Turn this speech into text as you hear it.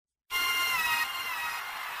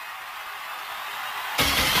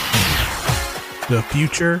The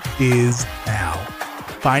future is now.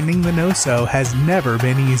 Finding the No-So has never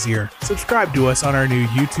been easier. Subscribe to us on our new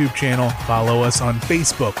YouTube channel, follow us on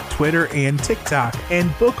Facebook, Twitter, and TikTok,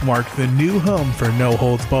 and bookmark the new home for No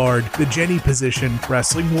Holds Barred, The Jenny Position,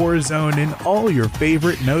 Wrestling War Zone, and all your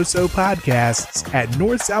favorite No-So podcasts at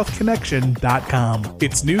NorthSouthConnection.com.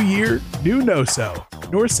 It's new year, new No-So.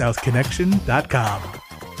 NorthSouthConnection.com.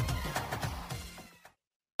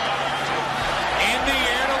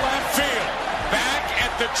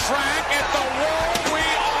 Track at the wall, we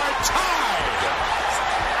are tied.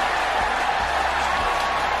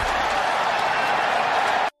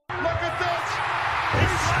 Look at this.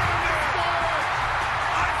 He's standing forward.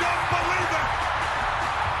 I don't believe it.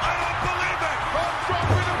 I don't believe it.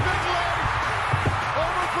 Dropping a big leg.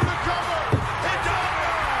 Over for the cover. He got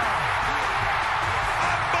it.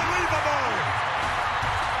 Unbelievable.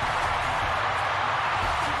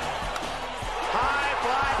 High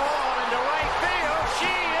fly ball into right field.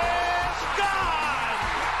 She is gone.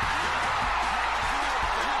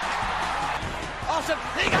 Awesome.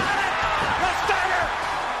 He got it. The starter.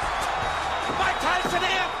 Mike Tyson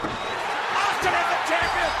in. Austin is the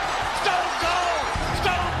champion. Stone Cold.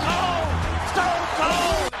 Stone Cold. Stone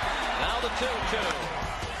Cold. Now the 2-2.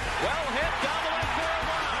 Well hit down the left field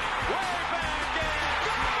line. Way back in.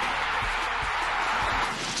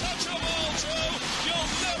 Touch a ball, Joe. You'll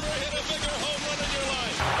never hit a bigger home run in your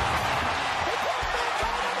life.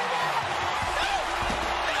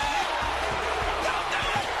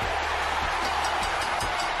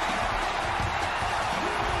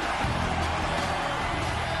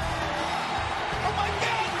 Oh my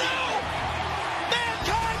God, no!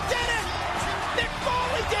 Mankind did it! Nick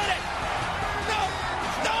Foley did it! No!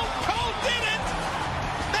 Stone Cold did it!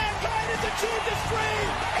 Mankind has achieved his dream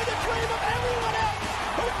and the dream of everyone else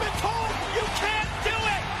who's been told you can't do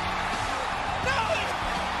it! No!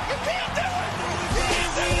 You can't do it! You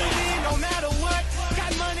can't do it! No matter what,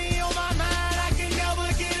 got money on my mind, I can never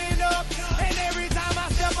get enough. And every time I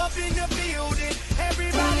step up in the building,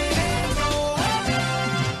 everybody hands go up.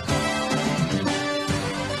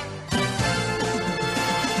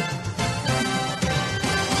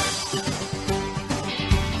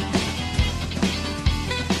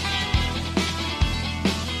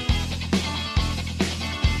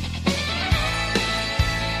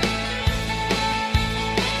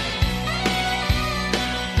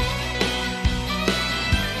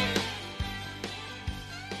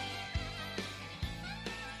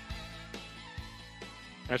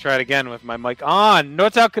 I try it again with my mic on.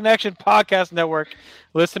 North South Connection Podcast Network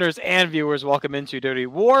listeners and viewers, welcome into WWE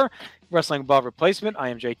WAR, Wrestling Above Replacement. I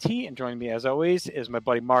am JT, and joining me as always is my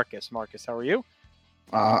buddy Marcus. Marcus, how are you?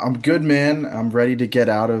 I'm good, man. I'm ready to get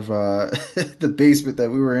out of the basement that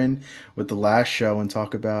we were in with the last show and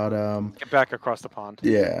talk about Get back across the pond.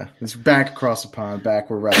 yeah, it's back across the pond, back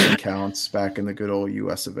where wrestling counts, back in the good old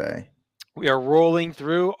US of A. We are rolling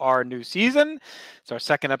through our new season. It's our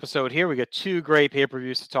second episode here. We got two great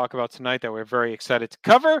pay-per-views to talk about tonight that we're very excited to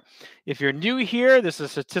cover. If you're new here, this is a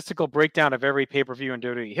statistical breakdown of every pay-per-view in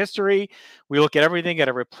WWE history. We look at everything at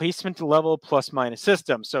a replacement level plus minus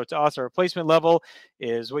system. So to us, a replacement level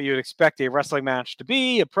is what you would expect a wrestling match to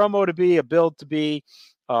be, a promo to be, a build to be,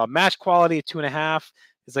 match quality at 2.5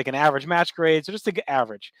 is like an average match grade. So just think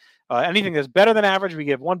average. Anything that's better than average, we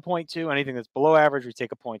give 1.2. Anything that's below average, we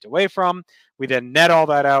take a point away from. We then net all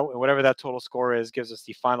that out, and whatever that total score is gives us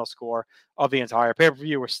the final score of the entire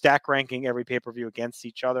pay-per-view. We're stack ranking every pay-per-view against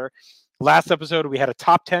each other. Last episode, we had a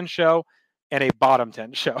top 10 show and a bottom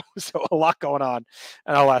 10 show. So a lot going on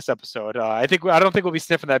in our last episode. I don't think we'll be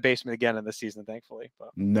sniffing that basement again in this season, thankfully.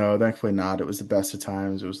 But No, thankfully not. It was the best of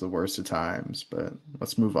times. It was the worst of times. But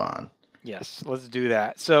let's move on. yes, let's do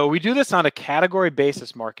that. So we do this on a category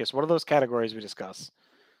basis, Marcus. What are those categories we discuss?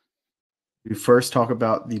 We first talk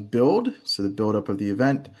about the build, so the build-up of the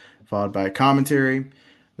event, followed by commentary,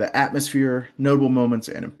 the atmosphere, notable moments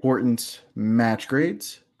and importance, match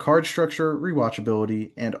grades, card structure,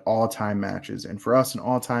 rewatchability, and all-time matches. And for us, an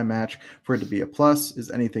all-time match, for it to be a plus, is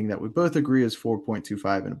anything that we both agree is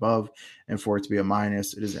 4.25 and above. And for it to be a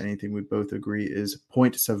minus, it is anything we both agree is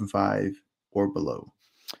 0.75 or below.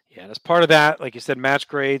 Yeah, and as part of that, like you said, match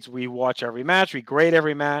grades, we watch every match, we grade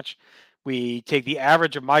every match. We take the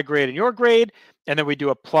average of my grade and your grade, and then we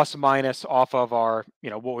do a plus minus off of our,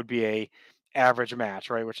 what would be a average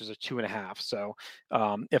match, right? Which is a 2.5. So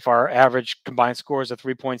if our average combined score is a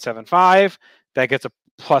 3.75, that gets a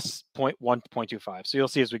plus 0.1.25. So you'll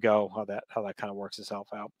see as we go how that kind of works itself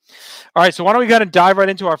out. All right, so why don't we go ahead and dive right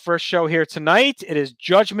into our first show here tonight. It is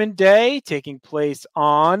Judgment Day, taking place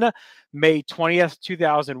on May 20th,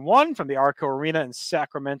 2001 from the Arco Arena in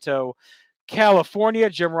Sacramento, California,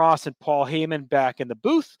 Jim Ross and Paul Heyman back in the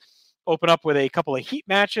booth. Open up with a couple of heat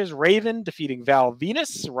matches. Raven defeating Val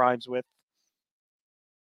Venus, rhymes with,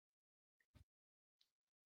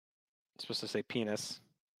 I'm supposed to say penis.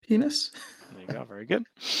 Penis. There you go. Very good.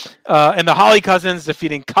 And the Holly Cousins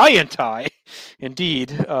defeating Kai and Tai.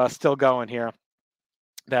 Indeed, still going here.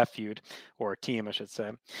 That feud, or team, I should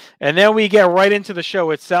say. And then we get right into the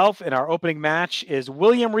show itself. And our opening match is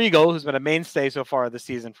William Regal, who's been a mainstay so far this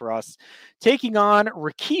season for us, taking on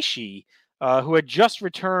Rikishi, who had just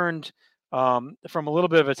returned from a little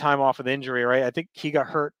bit of a time off with injury, right? I think he got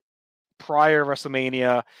hurt prior to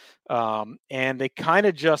WrestleMania, and they kind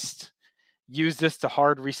of just used this to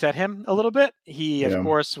hard reset him a little bit. He, of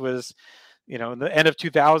course, was, in the end of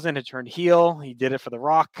 2000, had turned heel. He did it for The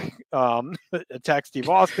Rock, attacked Steve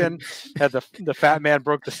Austin, had the fat man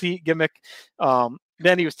broke the seat gimmick.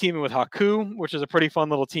 Then he was teaming with Haku, which is a pretty fun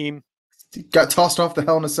little team. He got tossed off the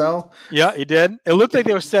Hell in a Cell. Yeah, he did. It looked like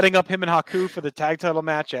they were setting up him and Haku for the tag title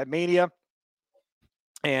match at Mania.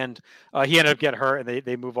 And he ended up getting hurt, and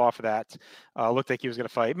they move off of that. Looked like he was going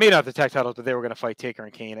to fight, maybe not the tag titles, but they were going to fight Taker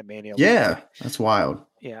and Kane at Mania. Yeah, that's wild.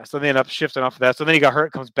 Yeah, so they ended up shifting off of that. So then he got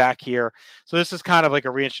hurt, comes back here. So this is kind of like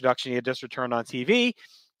a reintroduction. He had just returned on TV.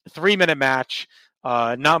 3-minute match.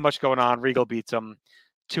 Not much going on. Regal beats him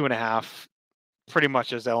 2.5. Pretty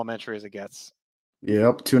much as elementary as it gets.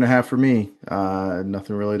 Yep, 2.5 for me.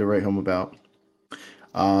 Nothing really to write home about.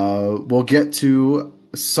 We'll get to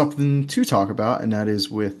something to talk about, and that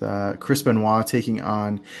is with Chris Benoit taking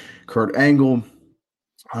on Kurt Angle.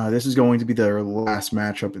 This is going to be their last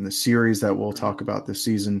matchup in the series that we'll talk about this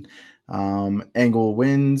season. Angle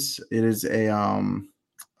wins. It is a 2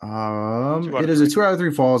 out of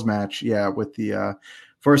 3 falls match. Yeah, with the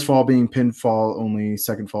first fall being pinfall only,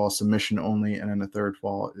 second fall submission only, and then the third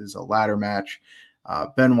fall is a ladder match.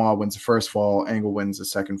 Benoit wins the first fall, Angle wins the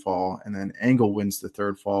second fall, and then Angle wins the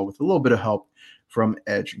third fall with a little bit of help from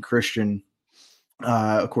Edge and Christian.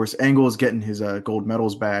 Of course, Angle is getting his gold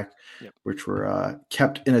medals back, which were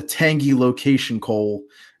kept in a tangy location, Cole.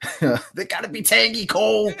 They got to be tangy,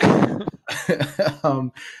 Cole.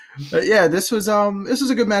 But yeah, this was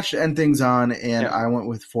a good match to end things on, and I went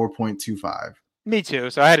with 4.25. Me too.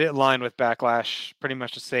 So I had it in line with Backlash, pretty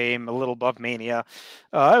much the same, a little above Mania.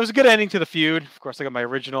 It was a good ending to the feud. Of course, I got my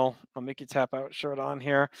original I'll Make You Tap Out shirt on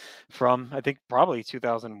here from, I think, probably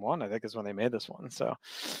 2001, I think is when they made this one. So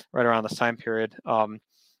right around this time period.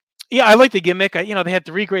 Yeah, I like the gimmick. They had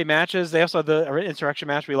 3 great matches. They also had the Insurrection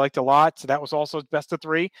match we liked a lot. So that was also best of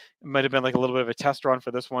 3. It might have been like a little bit of a test run for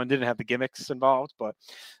this one. Didn't have the gimmicks involved, but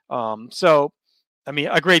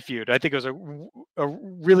a great feud. I think it was a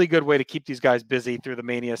really good way to keep these guys busy through the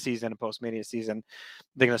Mania season and post-Mania season.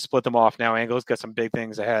 They're going to split them off now. Angle's got some big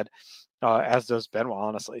things ahead, as does Benoit,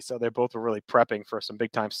 honestly. So they both were really prepping for some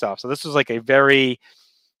big-time stuff. So this was like a very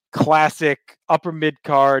classic upper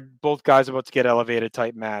mid-card, both guys about to get elevated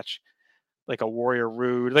type match, like a Warrior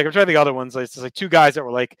Rude. Like I'm trying to think of other ones. It's just like 2 guys that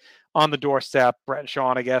were like on the doorstep, Brett and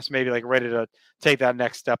Shawn, I guess, maybe like ready to take that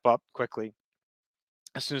next step up quickly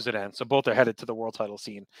as soon as it ends. So both are headed to the world title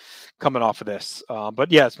scene coming off of this.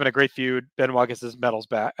 But yeah, it's been a great feud. Benoit gets his medals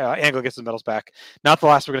back. Angle gets his medals back. Not the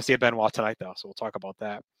last we're going to see at Benoit tonight, though. So we'll talk about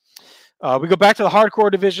that. We go back to the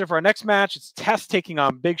hardcore division for our next match. It's Test taking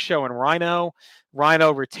on Big Show and Rhino.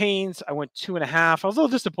 Rhino retains. I went 2.5. I was a little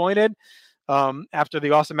disappointed after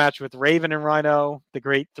the awesome match with Raven and Rhino, the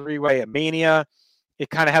great 3-way at Mania. It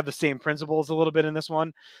kind of had the same principles a little bit in this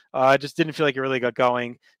one. Just didn't feel like it really got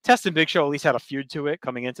going. Test and Big Show at least had a feud to it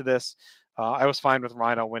coming into this. I was fine with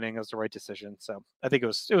Rhino winning. It was the right decision. So I think it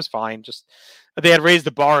was fine. Just they had raised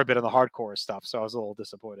the bar a bit on the hardcore stuff, so I was a little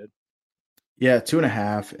disappointed. Yeah,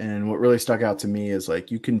 2.5. And what really stuck out to me is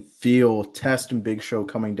like you can feel Test and Big Show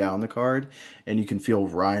coming down the card, and you can feel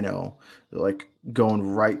Rhino like going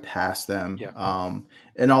right past them. Yeah.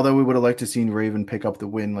 And although we would have liked to seen Raven pick up the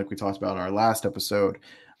win, like we talked about in our last episode,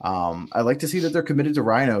 I like to see that they're committed to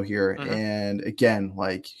Rhino here. Mm-hmm. And again,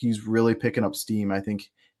 like he's really picking up steam. I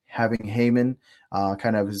think having Heyman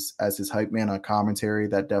kind of as his hype man on commentary,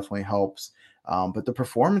 that definitely helps. But the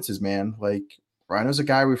performances, man, like Rhino's a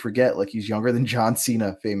guy we forget, like he's younger than John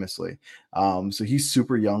Cena famously. So he's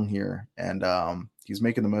super young here, and he's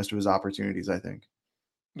making the most of his opportunities, I think.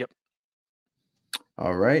 Yep.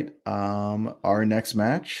 All right. Our next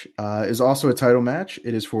match is also a title match.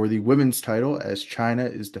 It is for the women's title as China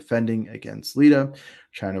is defending against Lita.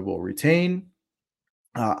 China will retain.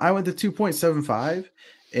 I went to 2.75,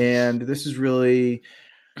 and this is really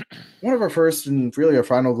one of our first and really our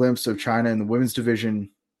final glimpse of China in the women's division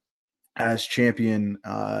as champion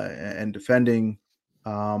and defending.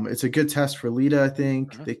 It's a good test for Lita, I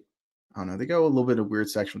think. Mm-hmm. They I don't know. They go a little bit of weird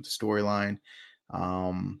section with the storyline.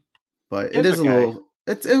 But it It's is a okay. little,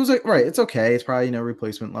 it was like, right. It's okay. It's probably,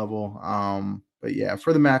 replacement level. But yeah,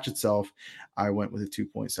 for the match itself, I went with a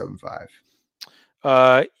 2.75.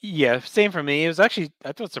 Yeah, same for me. It was actually,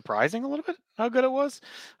 I thought, surprising a little bit how good it was.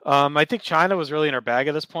 I think China was really in her bag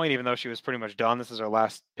at this point, even though she was pretty much done. This is her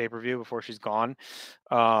last pay-per-view before she's gone.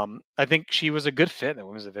 I think she was a good fit in the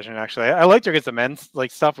women's division. Actually, I liked her against the men's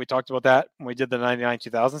stuff. We talked about that when we did the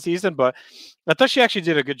 99-2000 season, but I thought she actually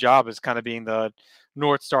did a good job as kind of being the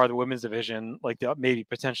North Star of the women's division, like the maybe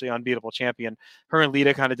potentially unbeatable champion. Her and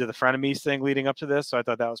Lita kind of did the frenemies thing leading up to this, so I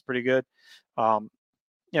thought that was pretty good.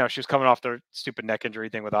 She was coming off the stupid neck injury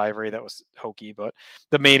thing with Ivory. That was hokey, but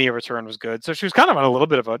the Mania return was good. So she was kind of on a little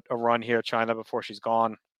bit of a run here, China, before she's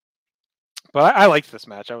gone. But I liked this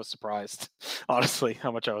match. I was surprised, honestly,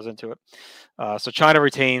 how much I was into it. So China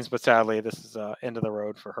retains, but sadly, this is end of the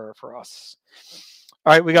road for us.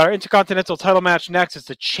 All right, we got our Intercontinental title match next. It's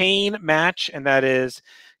a chain match, and that is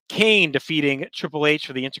Kane defeating Triple H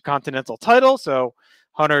for the Intercontinental title. So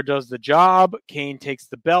Hunter does the job. Kane takes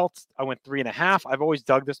the belt. I went 3.5. I've always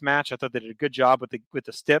dug this match. I thought they did a good job with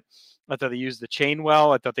the stip. I thought they used the chain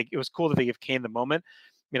well. I thought it was cool that they give Kane the moment.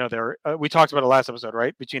 We talked about it last episode,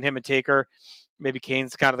 right? Between him and Taker, maybe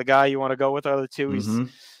Kane's kind of the guy you want to go with out of the two. He's in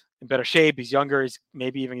better shape. He's younger. He's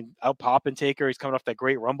maybe even out popping Taker. He's coming off that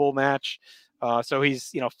great Rumble match. So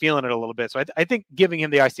he's, feeling it a little bit. So I think giving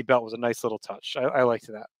him the IC belt was a nice little touch. I liked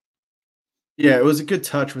that. Yeah, it was a good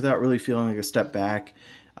touch without really feeling like a step back,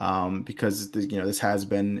 because this has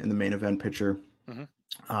been in the main event picture.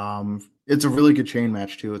 It's a really good chain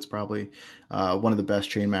match too. It's probably one of the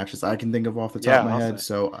best chain matches I can think of off the top of my head.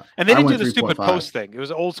 So and they I didn't do went the stupid 3.5. post thing. It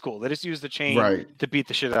was old school. They just used the chain to beat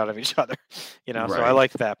the shit out of each other. So I Right.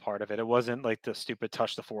 liked that part of it. It wasn't like the stupid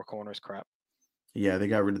touch the four corners crap. Yeah, they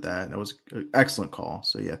got rid of that. That was an excellent call.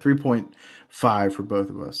 So yeah, 3.5 for both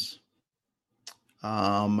of us.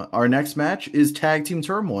 Our next match is Tag Team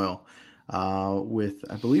Turmoil, with,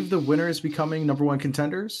 I believe, the winner is becoming number one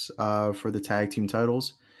contenders for the tag team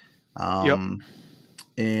titles. And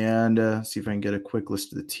see if I can get a quick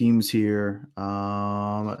list of the teams here.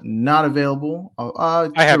 Not available.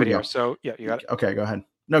 I have it here. So yeah, you got it. Okay, go ahead.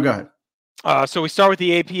 No, go ahead. So we start with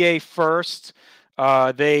the APA first.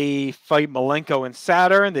 They fight Malenko and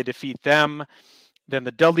Saturn. They defeat them. Then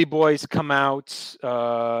the Dudley Boys come out,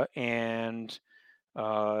 and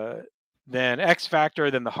then X Factor,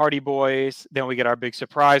 then the Hardy Boys. Then we get our big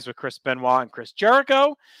surprise with Chris Benoit and Chris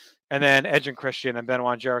Jericho. And then Edge and Christian and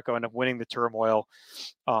Benoit and Jericho end up winning the Turmoil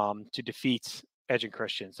to defeat Edge and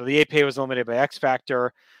Christian. So the APA was eliminated by X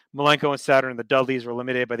Factor. Malenko and Saturn and the Dudleys were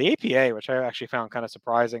eliminated by the APA, which I actually found kind of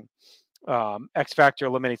surprising. X Factor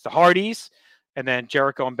eliminates the Hardys. And then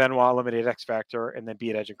Jericho and Benoit eliminated X Factor and then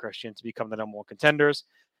beat Edge and Christian to become the number one contenders.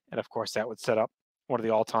 And of course, that would set up one of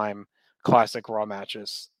the all-time classic Raw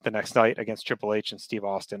matches the next night against Triple H and Steve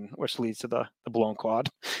Austin, which leads to the blown quad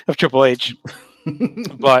of Triple H.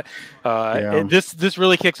 But this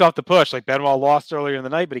really kicks off the push. Like Benoit lost earlier in the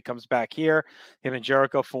night, but he comes back here. Him and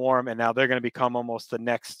Jericho form, and now they're going to become almost the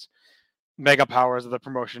next mega powers of the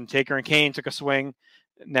promotion. Taker and Kane took a swing.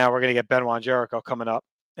 Now we're going to get Benoit and Jericho coming up,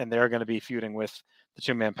 and they're going to be feuding with the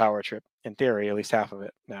two-man power trip, in theory, at least half of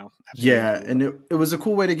it now. Yeah, and it was a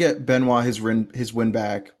cool way to get Benoit his win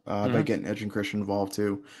back by getting Edge and Christian involved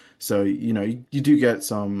too. So you do get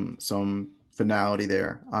some finality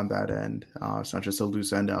there on that end. It's not just a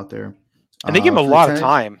loose end out there. And they give him a lot of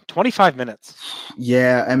time, 25 minutes.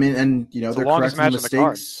 Yeah, I mean, and they're correcting the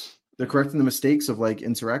mistakes. The they're correcting the mistakes of like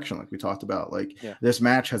Insurrection, like we talked about. Like this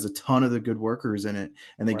match has a ton of the good workers in it,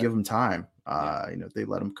 and they give them time. They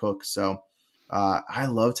let them cook. So I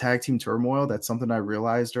love Tag Team Turmoil. That's something I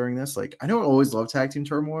realized during this. Like I don't always love Tag Team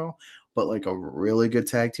Turmoil, but like a really good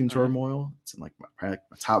Tag Team Turmoil, it's in like my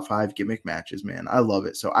top 5 gimmick matches, man. I love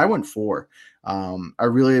it. So I went 4. I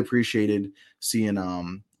really appreciated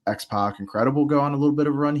seeing X-Pac Incredible go on a little bit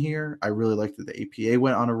of a run here. I really liked that the APA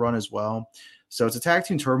went on a run as well. So it's a Tag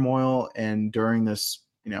Team Turmoil, and during this,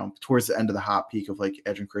 towards the end of the hot peak of like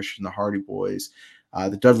Edge and Christian, the Hardy Boys,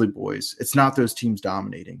 the Dudley Boys, it's not those teams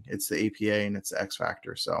dominating. It's the APA and it's the X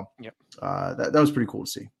Factor. So that was pretty cool to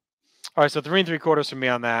see. All right, so 3 3/4 from me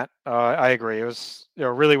on that. I agree. It was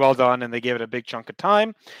really well done, and they gave it a big chunk of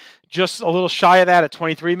time. Just a little shy of that at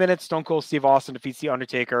 23 minutes. Stone Cold Steve Austin defeats The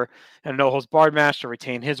Undertaker in a no-holds-barred match to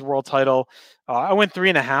retain his world title. I went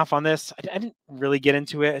 3.5 on this. I didn't really get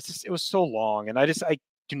into it. It was so long, and I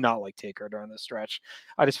do not like Taker during this stretch.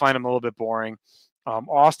 I just find him a little bit boring.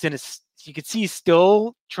 Austin you can see he's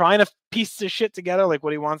still trying to piece this shit together, like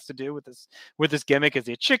what he wants to do with this gimmick. Is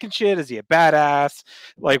he a chicken shit? Is he a badass?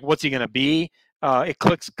 Like, what's he going to be? It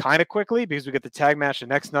clicks kind of quickly because we get the tag match the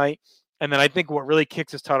next night. And then I think what really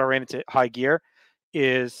kicks his title reign into high gear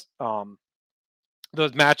is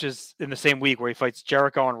those matches in the same week where he fights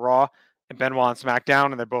Jericho on Raw and Benoit on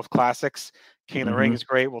SmackDown, and they're both classics. King of the Ring is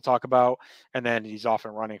great. We'll talk about, and then he's off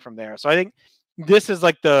and running from there. So I think this is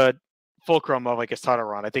like the fulcrum of like his title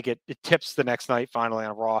run. I think it tips the next night finally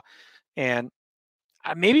on Raw, and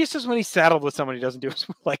maybe it's just when he's saddled with someone he doesn't do as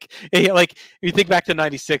well. Like if you think back to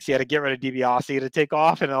 '96, he had to get rid of DiBiase to take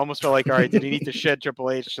off, and it almost felt like, all right, did he need to shed Triple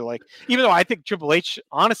H to like? Even though I think Triple H,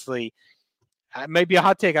 honestly, maybe a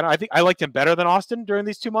hot take. I think I liked him better than Austin during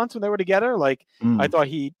these 2 months when they were together. Like I thought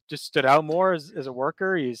he just stood out more as a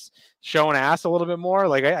worker. He's showing ass a little bit more.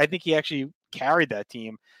 Like I think he actually carried that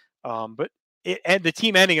team. But and the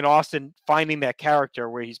team ending in Austin finding that character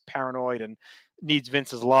where he's paranoid and needs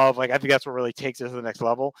Vince's love. Like I think that's what really takes it to the next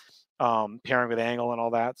level. Pairing with Angle and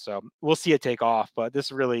all that. So we'll see it take off. But this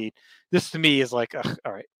to me is like,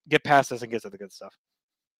 all right, get past this and get to the good stuff.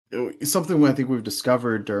 It's something I think we've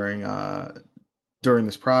discovered during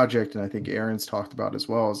this project, and I think Aaron's talked about as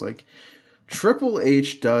well, is like Triple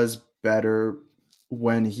H does better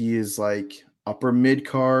when he is like upper mid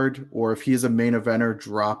card, or if he is a main eventer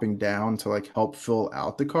dropping down to like help fill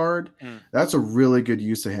out the card. That's a really good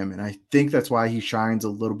use of him, and I think that's why he shines a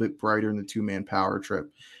little bit brighter in the 2-man power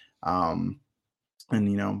trip. And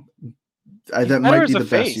that might be the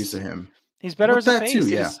best use of him. He's better as a face. Too,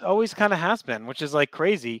 yeah. He always kind of has been, which is like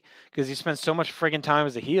crazy because he spends so much friggin' time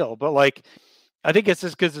as a heel. But like, I think it's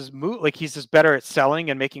just because he's just better at selling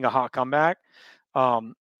and making a hot comeback. But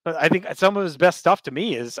I think some of his best stuff to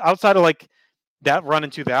me is outside of like that run in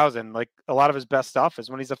 2000. Like a lot of his best stuff is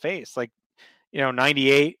when he's a face. Like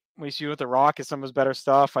 98 when he's with The Rock is some of his better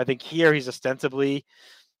stuff. I think here he's ostensibly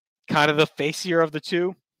kind of the facier of the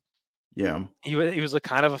two. Yeah, he was a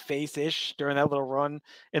kind of a face-ish during that little run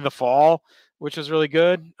in the fall, which was really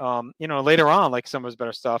good. Later on, like some of his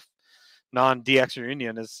better stuff, non-DX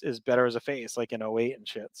reunion is better as a face, like in 08 and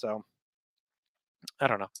shit. So I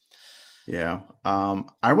don't know. Yeah.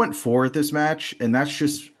 I went for this match, and that's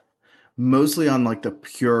just mostly on like the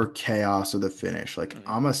pure chaos of the finish. Like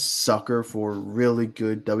I'm a sucker for really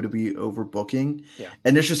good WWE overbooking. Yeah.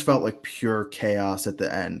 And this just felt like pure chaos at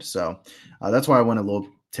the end. So that's why I went a little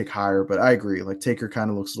tick higher, but I agree. Like Taker kind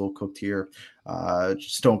of looks a little cooked here.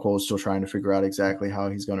 Stone Cold is still trying to figure out exactly how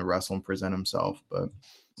he's going to wrestle and present himself, but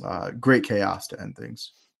great chaos to end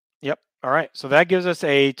things. Yep. All right. So that gives us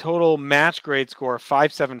a total match grade score of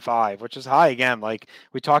 575, which is high again. Like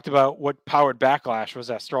we talked about what powered Backlash was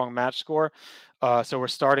that strong match score. So we're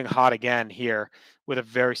starting hot again here with a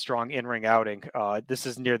very strong in-ring outing. This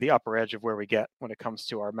is near the upper edge of where we get when it comes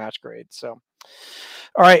to our match grade. So,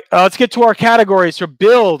 all right, let's get to our categories. For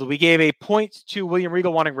build, we gave a point to William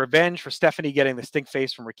Regal wanting revenge for Stephanie getting the stink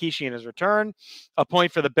face from Rikishi in his return. A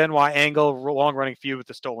point for the Benoit Angle long-running feud with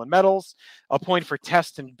the stolen medals. A point for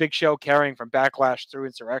Test and Big Show carrying from Backlash through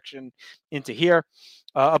Insurrection into here.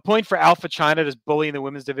 A point for Alpha China just bullying the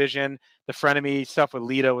women's division. The frenemy stuff with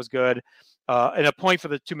Lita was good. And a point for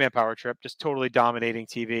the 2-man power trip, just totally dominating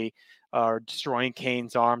TV, destroying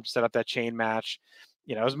Kane's arm to set up that chain match.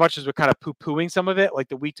 As much as we're kind of poo-pooing some of it, like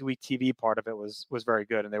the week-to-week TV part of it was very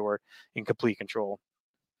good, and they were in complete control.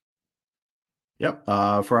 Yep.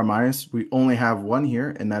 For our minus, we only have one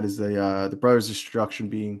here, and that is the Brothers Destruction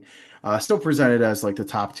being still presented as like the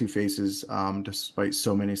top two faces, despite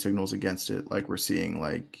so many signals against it. Like we're seeing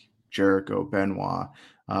like Jericho, Benoit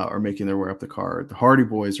are making their way up the card. The Hardy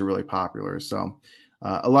Boys are really popular, so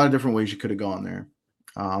a lot of different ways you could have gone there.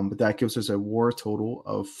 But that gives us a WAR total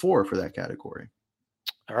of 4 for that category.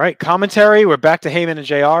 All right, commentary. We're back to Heyman and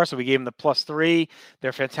JR, so we gave them the +3.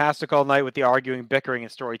 They're fantastic all night with the arguing, bickering,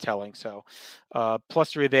 and storytelling. So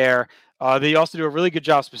 +3 there. They also do a really good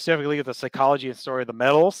job specifically with the psychology and story of the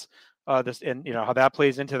medals. How that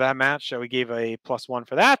plays into that match. So we gave a +1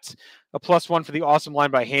 for that. A +1 for the awesome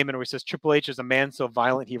line by Heyman where he says Triple H is a man so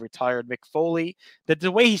violent he retired Mick Foley. That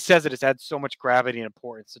the way he says it has had so much gravity and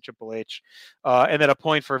importance to Triple H. And then a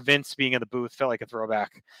point for Vince being in the booth felt like a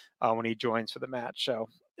throwback when he joins for the match. So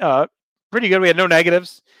pretty good. We had no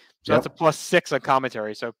negatives. So That's a +6 on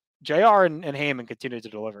commentary. So JR and Heyman continue to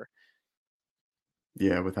deliver.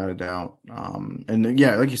 Yeah, without a doubt. And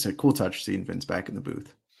yeah, like you said, cool touch seeing Vince back in the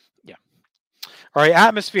booth. All right,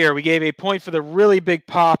 atmosphere. We gave a point for the really big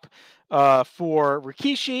pop for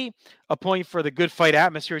Rikishi, a point for the good fight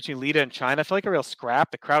atmosphere between Lita and China. I felt like a real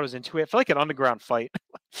scrap. The crowd was into it. I felt like an underground fight.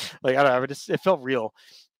 Like I don't know, it felt real.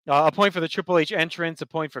 A point for the Triple H entrance. A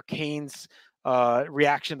point for Kane's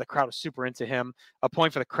reaction. The crowd was super into him. A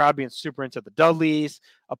point for the crowd being super into the Dudleys.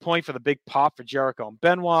 A point for the big pop for Jericho and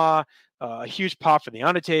Benoit. A huge pop for the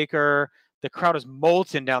Undertaker. The crowd is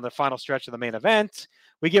molten down the final stretch of the main event.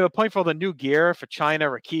 We give a point for all the new gear for China,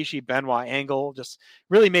 Rikishi, Benoit, Angle. Just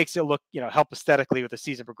really makes it look, help aesthetically with the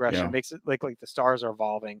season progression. Yeah. Makes it look like the stars are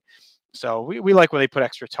evolving. So we like when they put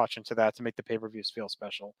extra touch into that to make the pay-per-views feel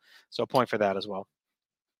special. So a point for that as well.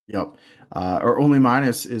 Yep. Our only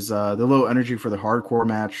minus is the low energy for the hardcore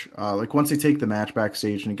match. Like once they take the match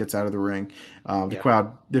backstage and it gets out of the ring,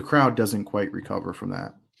 the crowd doesn't quite recover from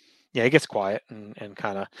that. Yeah, it gets quiet and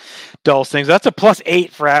kind of dulls things. That's a +8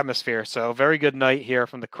 for atmosphere. So very good night here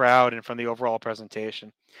from the crowd and from the overall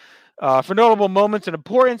presentation. For notable moments and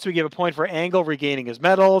importance, we give a point for Angle regaining his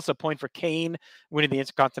medals, a point for Kane winning the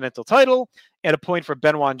Intercontinental title, and a point for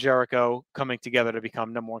Benoit and Jericho coming together to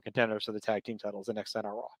become number one contenders for the tag team titles the next night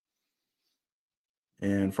on Raw.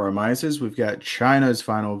 And for our minuses, we've got China's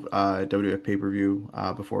final WWF pay-per-view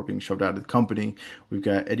before being shoved out of the company. We've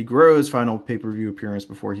got Eddie Guerrero's final pay-per-view appearance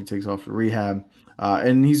before he takes off for rehab.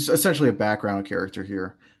 And he's essentially a background character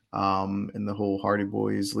here in the whole Hardy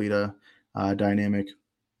Boys Lita dynamic.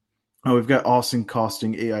 We've got Austin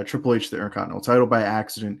costing Triple H the Intercontinental title by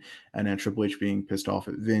accident, and then Triple H being pissed off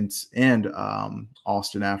at Vince and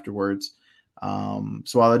Austin afterwards.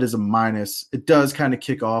 So while it is a minus, it does kind of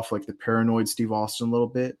kick off like the paranoid Steve Austin a little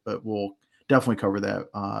bit, but we'll definitely cover that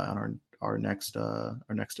on our next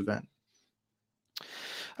event.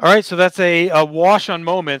 All right, so that's a wash on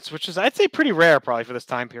moments, which is, I'd say, pretty rare probably for this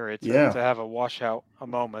time period to have a washout on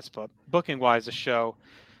moments. But booking wise, the show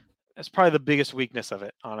is probably the biggest weakness of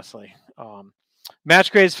it, honestly.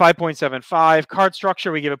 Match grade is 5.75. Card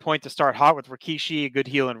structure, we give a point to start hot with Rikishi, a good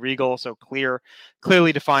heel, and Regal. So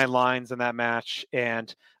clearly defined lines in that match.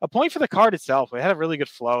 And a point for the card itself. We had a really good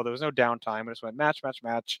flow. There was no downtime. It just went match.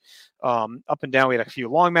 Up and down. We had a few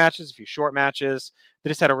long matches, a few short matches. They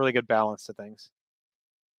just had a really good balance to things.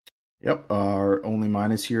 Yep. Our only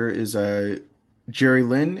minus here is Jerry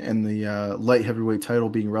Lynn and the light heavyweight title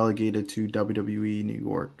being relegated to WWE New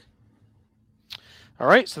York. All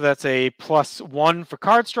right, so that's a +1 for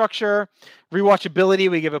card structure. Rewatchability,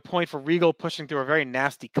 we give a point for Regal pushing through a very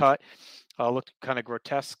nasty cut. Looked kind of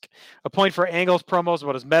grotesque. A point for Angle's promos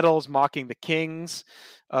about his medals, mocking the Kings.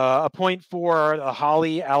 A point for the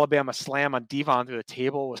Holly Alabama slam on Devon through the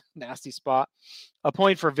table with a nasty spot. A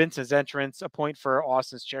point for Vince's entrance. A point for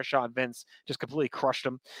Austin's chair shot on Vince. Just completely crushed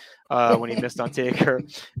him when he missed on Taker.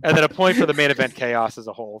 And then a point for the main event chaos as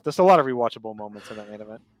a whole. There's a lot of rewatchable moments in that main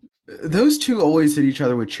event. Those two always hit each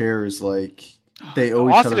other with chairs like they owe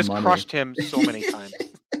each Austin other just money. crushed him so many times.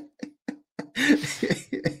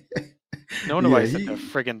 No wonder why he's such a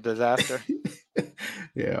friggin' disaster.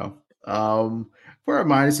 Yeah. For our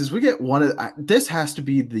minuses, we get one of this has to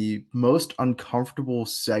be the most uncomfortable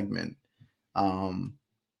segment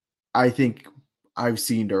I think I've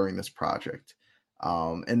seen during this project.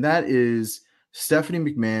 And that is Stephanie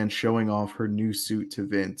McMahon showing off her new suit to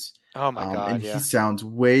Vince. Oh my God. And he sounds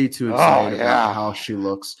way too excited about how she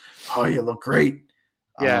looks. Oh, you look great.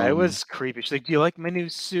 Yeah, it was creepy. She's like, "Do you like my new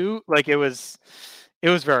suit?" Like it was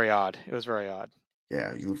very odd. It was very odd.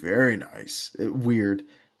 Yeah, you look very nice. Weird.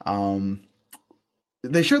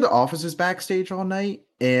 They show the offices backstage all night,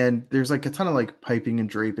 and there's like a ton of like piping and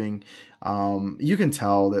draping. You can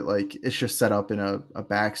tell that like it's just set up in a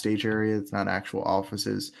backstage area. It's not actual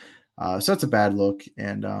offices. So that's a bad look.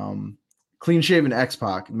 And clean shaven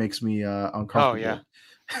X-Pac makes me uncomfortable. Oh yeah.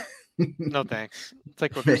 No thanks. It's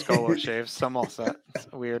like what Criscolo shaves. I'm all set.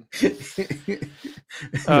 It's weird. Makes you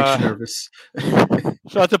nervous.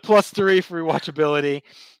 So that's a +3 for rewatchability.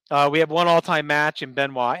 We have one all-time match in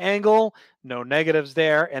Benoit Angle. No negatives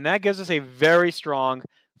there. And that gives us a very strong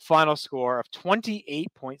final score of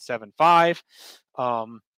 28.75.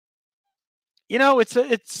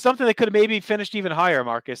 It's something that could have maybe finished even higher,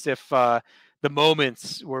 Marcus, if the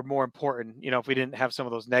moments were more important. If we didn't have some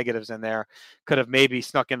of those negatives in there, could have maybe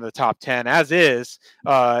snuck into the top 10. As is,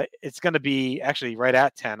 it's going to be actually right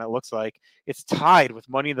at 10. It looks like it's tied with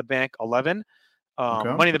Money in the Bank 11.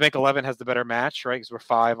 Okay. Money in the Bank 11 has the better match, right? Because we're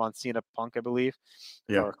 5 on Cena Punk, I believe,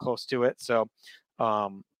 or close to it. So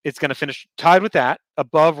it's going to finish tied with that,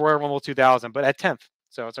 above Royal Rumble 2000, but at 10th.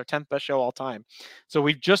 So it's our 10th best show all time. So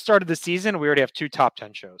we've just started the season. We already have 2 top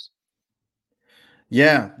 10 shows.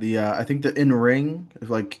 Yeah, I think the in-ring,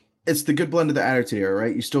 like it's the good blend of the Attitude Era,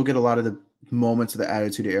 right? You still get a lot of the moments of the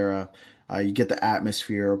Attitude Era. You get the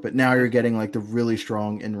atmosphere, but now you're getting like the really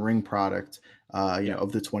strong in-ring product,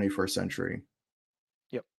 of the 21st century.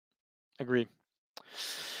 Yep, agreed.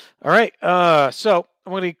 All right, so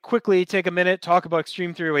going to quickly take a minute, talk about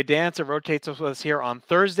Extreme Three-Way Dance. It rotates with us here on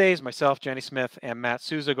Thursdays. Myself, Jenny Smith, and Matt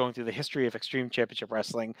Souza going through the history of Extreme Championship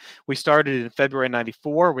Wrestling. We started in February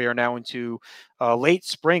 94. We are now into late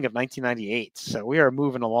spring of 1998. So we are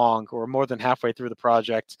moving along. We're more than halfway through the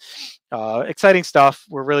project. Exciting stuff.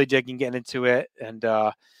 We're really getting into it. And,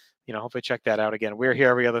 hopefully check that out again. We're here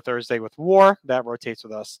every other Thursday with WAR. That rotates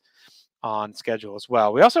with us on schedule as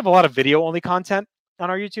well. We also have a lot of video-only content on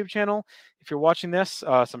our YouTube channel. If you're watching this,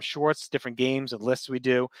 some shorts, different games and lists we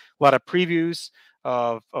do, a lot of previews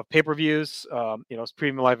of pay-per-views,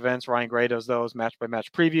 premium live events. Ryan Gray does those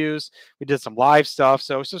match-by-match previews. We did some live stuff.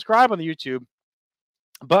 So subscribe on the YouTube.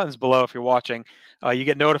 Buttons below if you're watching. You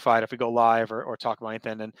get notified if we go live or talk about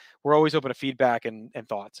anything. And we're always open to feedback and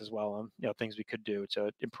thoughts as well on things we could do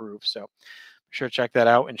to improve. So be sure to check that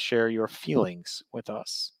out and share your feelings with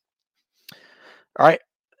us. All right.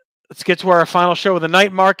 Let's get to our final show of the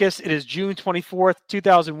night, Marcus. It is June 24th,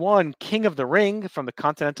 2001, King of the Ring from the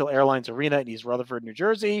Continental Airlines Arena in East Rutherford, New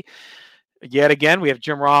Jersey. Yet again, we have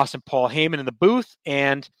Jim Ross and Paul Heyman in the booth,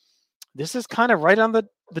 and this is kind of right on the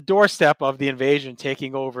doorstep of the Invasion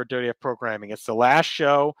taking over WWF programming. It's the last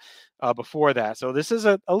show before that. So this is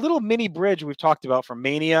a little mini bridge we've talked about from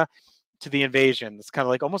Mania to the Invasion. It's kind of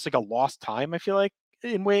like almost like a lost time, I feel like,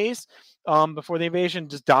 in ways, before the Invasion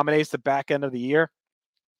just dominates the back end of the year.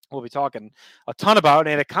 We'll be talking a ton about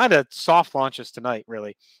it, and it kind of soft launches tonight,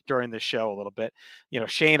 really, during this show a little bit.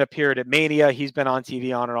 Shane appeared at Mania. He's been on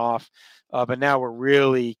TV on and off, but now we're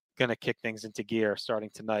really going to kick things into gear starting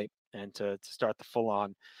tonight and to start the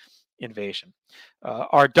full-on Invasion.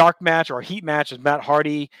 Our dark match, or heat match, is Matt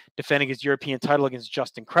Hardy defending his European title against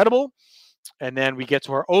Justin Credible. And then we get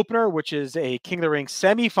to our opener, which is a King of the Ring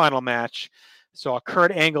semifinal match. So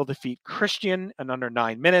Kurt Angle defeat Christian in under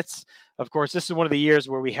 9 minutes. Of course, this is one of the years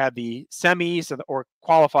where we had the semis or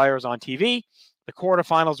qualifiers on TV. The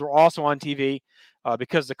quarterfinals were also on TV.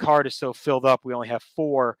 Because the card is so filled up, we only have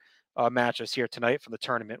 4 matches here tonight for the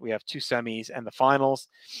tournament. We have 2 semis and the finals.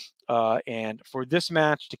 And for this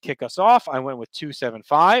match to kick us off, I went with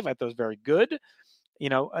 275. I thought it was very good.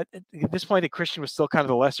 At this point, the Christian was still kind of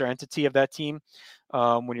the lesser entity of that team.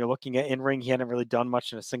 When you're looking at in-ring, he hadn't really done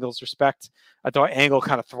much in a singles respect. I thought Angle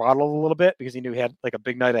kind of throttled a little bit because he knew he had like a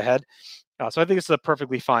big night ahead. So I think it's a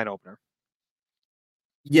perfectly fine opener.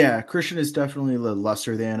 Yeah, Christian is definitely the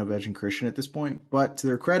lesser than of Edge and Christian at this point, but to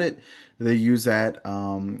their credit, they use that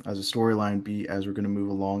as a storyline beat as we're going to move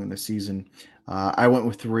along in the season. I went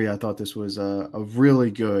with 3. I thought this was a really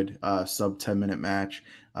good sub 10-minute match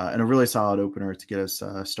and a really solid opener to get us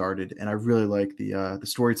started. And I really like the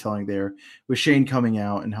storytelling there with Shane coming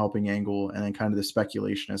out and helping Angle, and then kind of the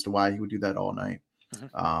speculation as to why he would do that all night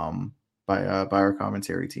by our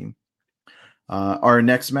commentary team. Our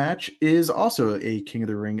next match is also a King of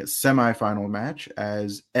the Ring semifinal match,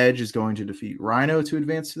 as Edge is going to defeat Rhino to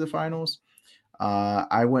advance to the finals.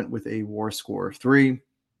 I went with a WAR score of 3.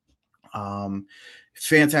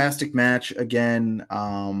 Fantastic match again.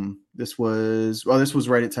 This was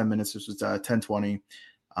right at 10 minutes. This was 10:20.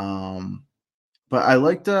 But I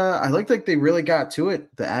liked like they really got to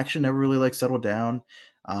it. The action never really settled down.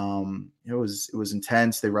 It was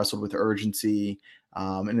intense. They wrestled with urgency.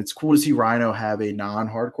 And it's cool to see Rhino have a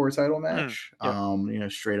non-hardcore title match.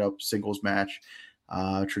 Straight up singles match,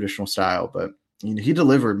 traditional style. But he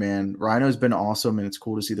delivered, man. Rhino's been awesome, and it's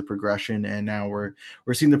cool to see the progression. And now we're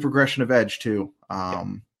seeing the progression of Edge too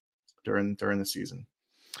during the season.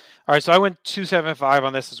 All right, so I went 275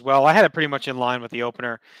 on this as well. I had it pretty much in line with the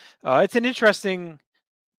opener. It's an interesting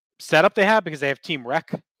setup they have because they have Team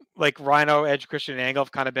Wreck. Like Rhino, Edge, Christian, and Angle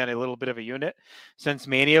have kind of been a little bit of a unit since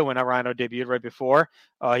Mania when Rhino debuted right before.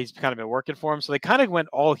 He's kind of been working for him. So they kind of went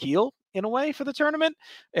all heel in a way for the tournament,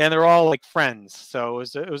 and they're all like friends. So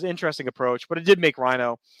it was an interesting approach, but it did make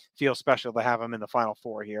Rhino feel special to have him in the final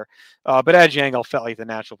 4 here. But Edge and Angle felt like the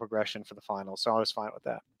natural progression for the final, so I was fine with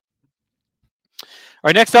that. All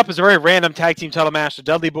right, next up is a very random tag team title match. The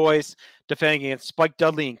Dudley Boys defending against Spike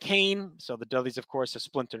Dudley and Kane. So the Dudleys, of course, have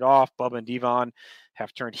splintered off. Bubba and Devon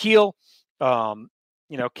have turned heel. Kane's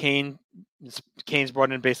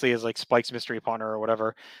brought in basically as like Spike's mystery partner or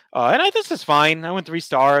whatever. And this is fine. I went 3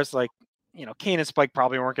 stars. Kane and Spike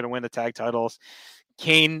probably weren't going to win the tag titles.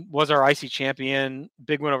 Kane was our IC champion.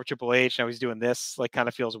 Big win over Triple H. Now he's doing this. Kind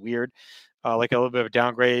of feels weird. Like a little bit of a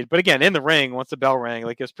downgrade. But again, in the ring, once the bell rang,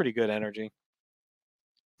 it was pretty good energy.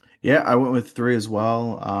 Yeah, I went with 3 as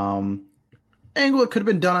well. Angle, it could have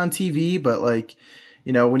been done on TV, but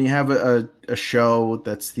when you have a show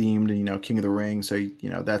that's themed, King of the Ring, so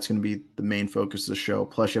that's going to be the main focus of the show.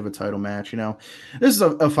 Plus, you have a title match. This is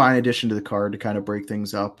a fine addition to the card to kind of break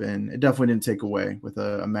things up, and it definitely didn't take away with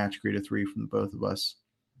a match grade of 3 from both of us.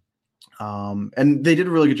 And they did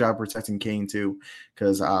a really good job protecting Kane too,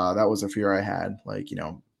 because that was a fear I had. Like,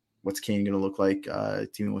 what's Kane going to look like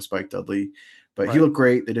teaming with Spike Dudley? But he looked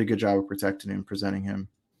great. They did a good job of protecting him, presenting him.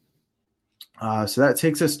 So that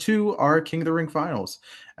takes us to our King of the Ring finals,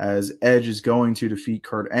 as Edge is going to defeat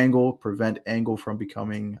Kurt Angle, prevent Angle from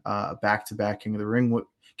becoming a back-to-back King of the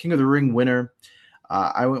Ring winner.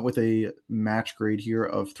 I went with a match grade here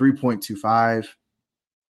of 3.25.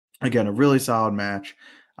 Again, a really solid match.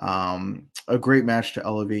 A great match to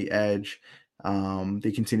elevate Edge.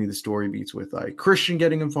 They continue the story beats with Christian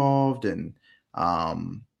getting involved and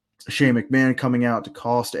Shane McMahon coming out to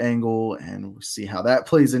cost Angle, and we'll see how that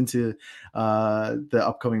plays into the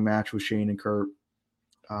upcoming match with Shane and Kurt.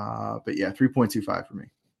 But yeah, 3.25 for me.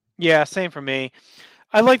 Yeah, same for me.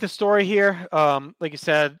 I like the story here. Like you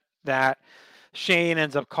said, that Shane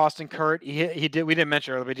ends up costing Kurt. He did. We didn't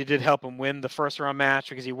mention earlier, but he did help him win the first round match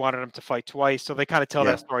because he wanted him to fight twice. So they kind of tell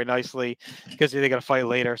that story nicely because they got to fight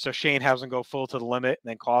later. So Shane has him go full to the limit and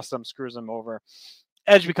then costs him, screws him over.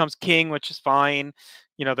 Edge becomes king, which is fine.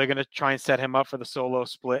 They're going to try and set him up for the solo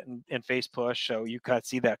split and face push. So you kind of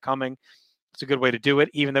see that coming. It's a good way to do it,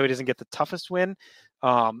 even though he doesn't get the toughest win,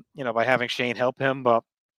 by having Shane help him. But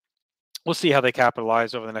we'll see how they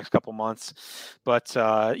capitalize over the next couple months. But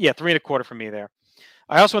 3.25 for me there.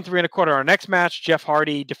 I also went 3.25 our next match. Jeff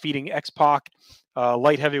Hardy defeating X-Pac.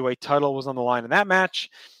 Light heavyweight title was on the line in that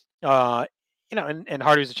match. And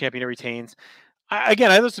Hardy was the champion. He retains. I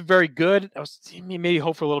thought this was very good. I was maybe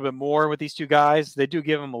hope for a little bit more with these two guys. They do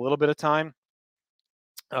give them a little bit of time.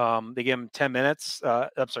 They give them 10 minutes.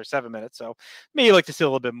 7 minutes. So maybe you like to see a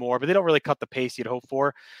little bit more, but they don't really cut the pace you'd hope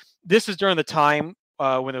for. This is during the time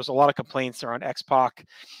when there was a lot of complaints around X-Pac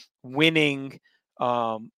winning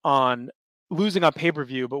losing on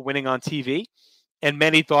pay-per-view, but winning on TV. And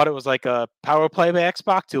many thought it was like a power play by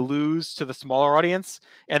X-Pac to lose to the smaller audience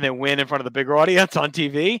and then win in front of the bigger audience on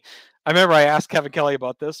TV. I remember I asked Kevin Kelly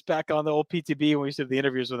about this back on the old PTB when we used to do the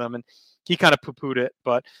interviews with him, and he kind of poo-pooed it.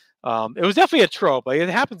 But it was definitely a trope. Like, it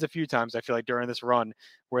happens a few times, I feel like, during this run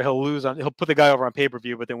where he'll put the guy over on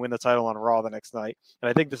pay-per-view, but then win the title on Raw the next night. And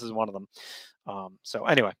I think this is one of them. So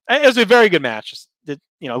anyway, it was a very good match. Just, a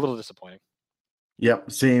little disappointing.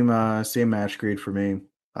 Yep, same match grade for me.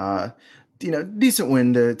 Decent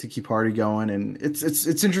win to keep Hardy going, and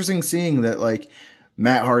it's interesting seeing that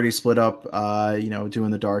Matt Hardy split up,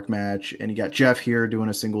 doing the dark match, and you got Jeff here doing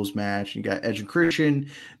a singles match. You got Edge and Christian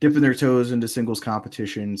dipping their toes into singles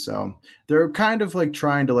competition, so they're kind of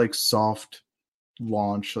trying to soft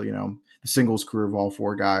launch, the singles career of all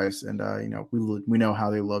four guys, and we know how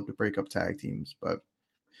they love to break up tag teams, but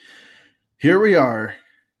here we are.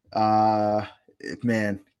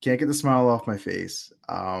 Man, can't get the smile off my face.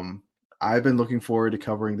 I've been looking forward to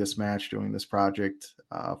covering this match, doing this project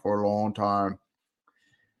for a long time.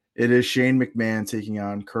 It is Shane McMahon taking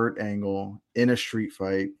on Kurt Angle in a street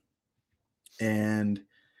fight. And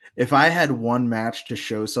if I had one match to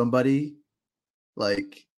show somebody,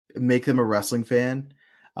 make them a wrestling fan,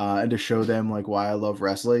 and to show them why I love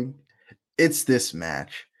wrestling, it's this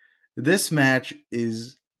match. This match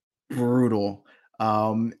is brutal.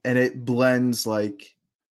 And it blends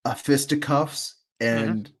a fisticuffs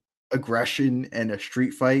and aggression and a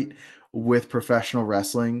street fight with professional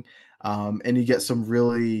wrestling. And you get some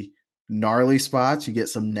really gnarly spots, you get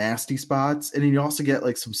some nasty spots, and then you also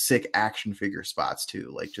get some sick action figure spots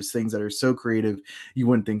too, just things that are so creative you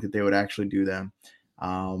wouldn't think that they would actually do them.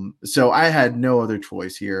 So I had no other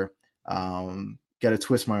choice here. Got to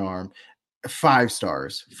twist my arm. 5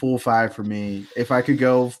 stars, full 5 for me. If I could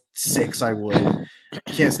go 6, I would.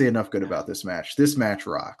 Can't say enough good about this match. This match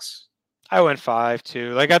rocks. I went 5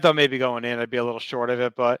 too. I thought maybe going in I'd be a little short of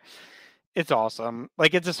it, but it's awesome.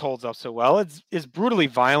 It just holds up so well. It's brutally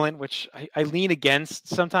violent, which I lean against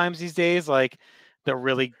sometimes these days. The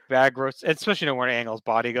really bad gross, especially where Angle's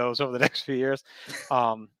body goes over the next few years.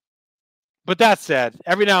 But that said,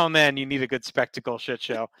 every now and then you need a good spectacle shit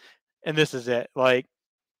show, and this is it.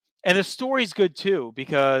 And the story's good too,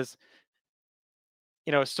 because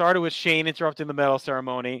it started with Shane interrupting the medal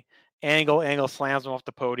ceremony. Angle slams him off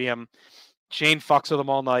the podium. Shane fucks with him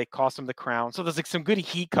all night, costs him the crown. So there's some good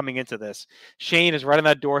heat coming into this. Shane is right on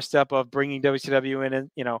that doorstep of bringing WCW in,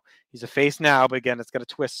 and he's a face now, but again, it's going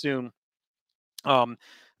to twist soon.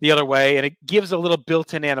 The other way, and it gives a little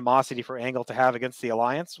built-in animosity for Angle to have against the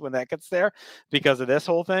Alliance when that gets there because of this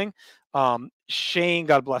whole thing. Shane,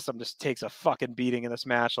 God bless him, just takes a fucking beating in this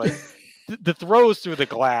match. The throws through the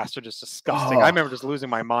glass are just disgusting. I remember just losing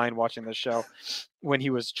my mind watching this show when he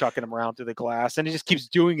was chucking him around through the glass, and he just keeps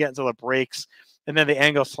doing it until it breaks. And then the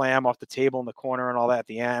Angle slam off the table in the corner and all that at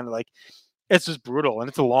the end. It's just brutal, and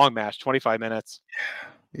it's a long match, 25 minutes.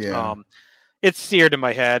 Yeah. It's seared in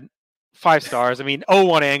my head. 5 stars. I mean,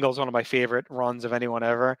 0-1 Angle is one of my favorite runs of anyone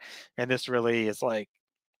ever, and this really is like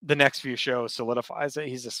the next few shows solidifies it.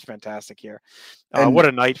 He's just fantastic here. What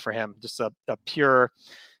a night for him. Just a pure,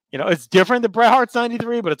 it's different than Bret Hart's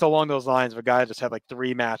 93, but it's along those lines of a guy that just had like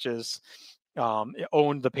 3 matches,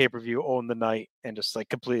 owned the pay-per-view, owned the night, and just like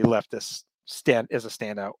completely left this stand as a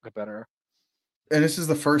standout competitor. And this is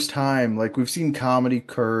the first time, like, we've seen comedy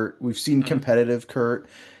Kurt, we've seen Mhm. competitive Kurt.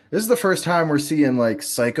 This is the first time we're seeing like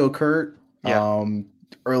psycho Kurt. Yeah.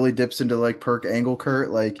 Early dips into like Perk Angle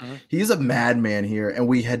Kurt. Like, Mhm. he's a madman here, and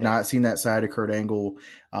we had Yeah. not seen that side of Kurt Angle.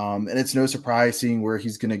 And it's no surprise seeing where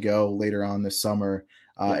he's going to go later on this summer,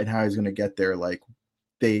 Yeah. and how he's going to get there. Like,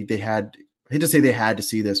 they had, I hate to say they had to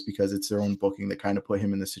see this because it's their own booking that kind of put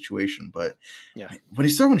him in this situation. But Yeah. when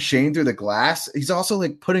he's throwing Shane through the glass, he's also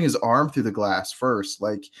like putting his arm through the glass first.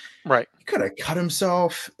 Like, Right. he could have cut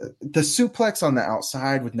himself. The suplex on the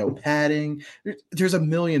outside with no padding. There's a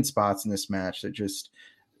million spots in this match that just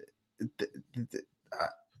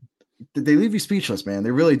they leave you speechless, man.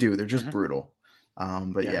 They really do. They're just brutal.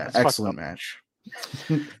 But yeah, it's fucked excellent up. match.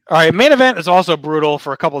 All right, main event is also brutal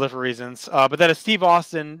for a couple different reasons. But that is Steve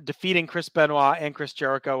Austin defeating Chris Benoit and Chris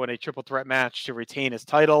Jericho in a triple threat match to retain his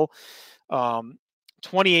title.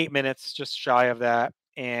 28 minutes, just shy of that,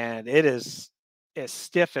 and it is as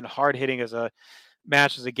stiff and hard hitting as a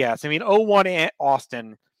match as it gets. I mean, 0-1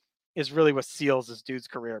 Austin is really what seals this dude's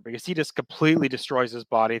career because he just completely destroys his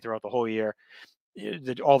body throughout the whole year.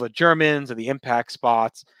 All the Germans and the impact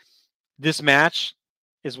spots. This match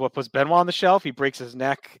is what puts Benoit on the shelf. He breaks his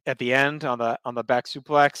neck at the end on the back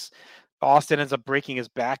suplex. Austin ends up breaking his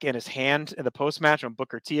back and his hand in the post match when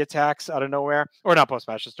Booker T attacks out of nowhere, or not post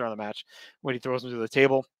match, just during the match when he throws him to the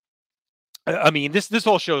table. I mean, this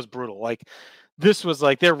whole show is brutal. Like, this was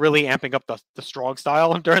like they're really amping up the strong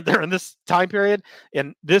style during this time period,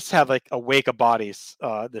 and this had like a wake of bodies.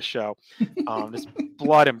 This show, this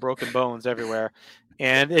blood and broken bones everywhere,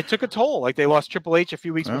 and it took a toll. Like, they lost Triple H a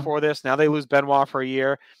few weeks before this. Now they lose Benoit for a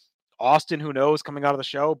year. Austin, who knows, coming out of the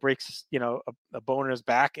show breaks a bone in his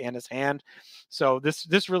back and his hand. So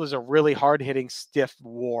this really is a really hard hitting, stiff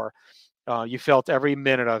war. You felt every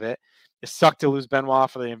minute of it. It sucked to lose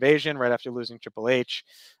Benoit for the invasion right after losing Triple H.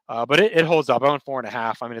 But it holds up. I went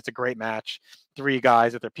 4.5. I mean, it's a great match. 3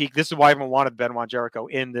 guys at their peak. This is why everyone wanted Benoit Jericho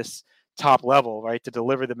in this top level, right? To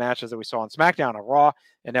deliver the matches that we saw on SmackDown, on Raw,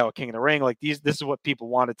 and now at King of the Ring. Like, this is what people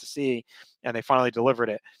wanted to see, and they finally delivered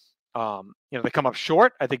it. They come up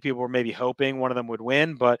short. I think people were maybe hoping one of them would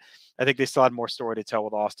win, but I think they still had more story to tell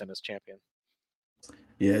with Austin as champion.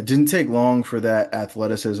 Yeah, it didn't take long for that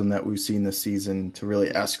athleticism that we've seen this season to really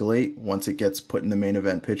escalate once it gets put in the main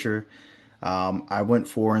event picture. I went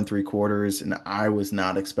 4 3/4, and I was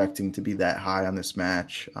not expecting to be that high on this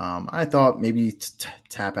match. I thought maybe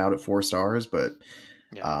tap out at 4 stars, but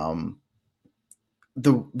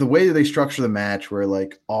the way that they structure the match, where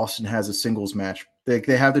like Austin has a singles match,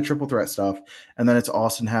 they have the triple threat stuff, and then it's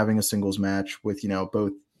Austin having a singles match with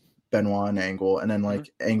both Benoit and Angle, and then like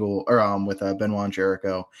Angle or with Benoit and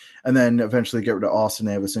Jericho, and then eventually get rid of Austin.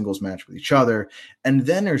 They have a singles match with each other, and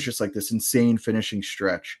then there's just like this insane finishing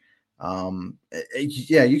stretch. You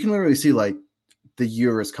can literally see like the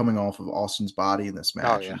years coming off of Austin's body in this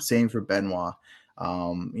match, and same for Benoit.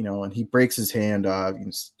 And he breaks his hand.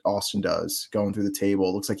 Austin does, going through the table.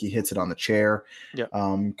 It looks like he hits it on the chair,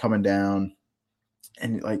 coming down.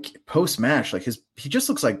 And like post match, like he just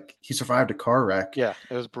looks like he survived a car wreck. Yeah,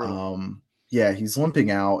 it was brutal. He's limping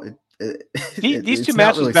out. These 2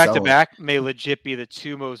 matches really back to back may legit be the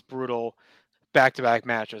 2 most brutal back-to-back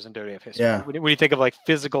matches in WWF history. Yeah. When you think of like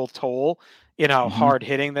physical toll, how hard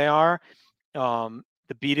hitting they are, the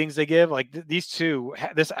beatings they give, like these 2,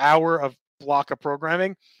 this hour of block of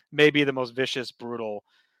programming may be the most vicious, brutal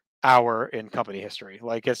hour in company history.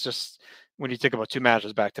 Like, it's just, when you think about 2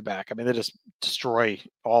 matches back to back, I mean, they just destroy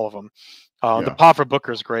all of them. The pop for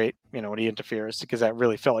Booker is great, when he interferes, because that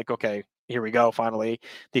really felt like, okay, here we go. Finally,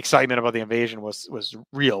 the excitement about the invasion was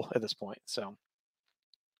real at this point. So,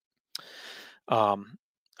 all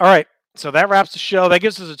right. So that wraps the show. That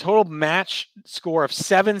gives us a total match score of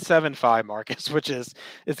 775, Marcus, which is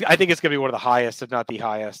I think it's going to be one of the highest, if not the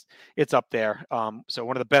highest. It's up there. So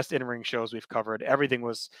one of the best in-ring shows we've covered. Everything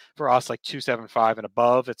was, for us, like 275 and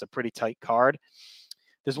above. It's a pretty tight card.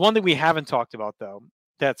 There's one thing we haven't talked about, though,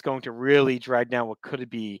 that's going to really drag down what could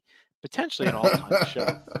be potentially an all-time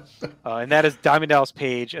show. And that is Diamond Dallas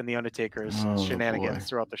Page and The Undertaker's shenanigans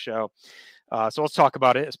throughout the show. So let's talk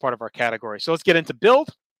about it as part of our category. So let's get into build.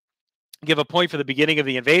 Give a point for the beginning of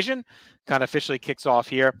the invasion, kind of officially kicks off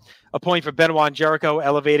here. A point for Benoit and Jericho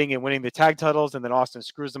elevating and winning the tag titles, and then Austin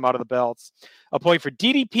screws them out of the belts. A point for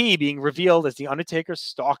DDP being revealed as the Undertaker's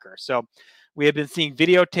stalker. So we have been seeing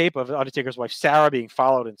videotape of Undertaker's wife Sarah being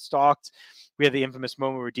followed and stalked. We had the infamous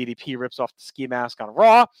moment where DDP rips off the ski mask on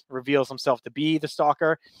Raw, reveals himself to be the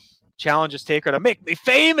stalker, challenges Taker to make me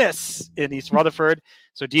famous in East Rutherford.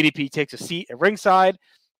 So DDP takes a seat at ringside.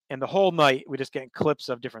 And the whole night, we just get clips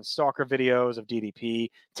of different stalker videos of DDP,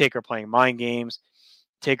 Taker playing mind games.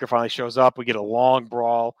 Taker finally shows up. We get a long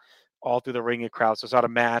brawl all through the ring and crowd. So it's not a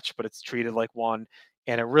match, but it's treated like one.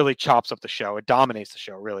 And it really chops up the show. It dominates the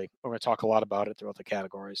show, really. We're going to talk a lot about it throughout the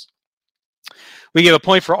categories. We give a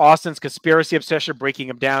point for Austin's conspiracy obsession, breaking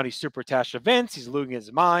him down. He's super attached to Vince. He's losing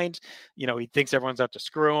his mind. You know, he thinks everyone's out to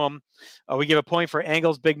screw him. We give a point for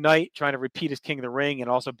Angle's big night, trying to repeat as King of the Ring and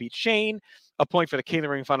also beat Shane. A point for the King of the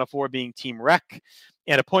Ring Final Four being Team Wreck.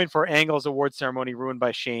 And a point for Angle's award ceremony ruined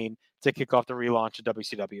by Shane to kick off the relaunch of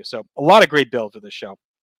WCW. So a lot of great build for this show.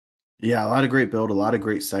 Yeah, a lot of great build, a lot of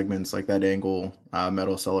great segments like that Angle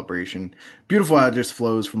medal celebration. Beautiful how it just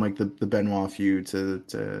flows from like the Benoit feud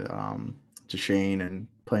to Shane and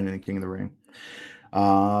playing in the King of the Ring.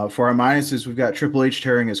 For our minuses, we've got Triple H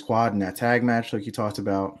tearing his quad in that tag match, like you talked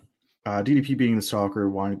about. DDP being the stalker,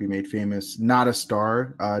 wanting to be made famous, not a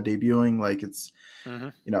star, debuting like it's,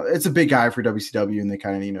 it's a big guy for WCW, and they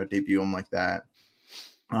kind of debut him like that.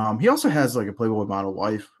 He also has like a Playboy model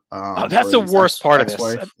wife. That's the worst part of this.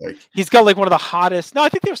 Like, he's got like one of the hottest. No, I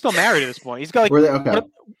think they were still married at this point. He's got like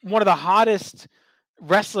one of the hottest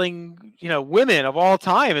wrestling, women of all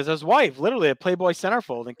time is his wife. Literally a Playboy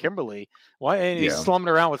centerfold in Kimberly. Why? And he's slumming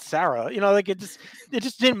around with Sarah. Like it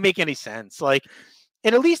just didn't make any sense. Like,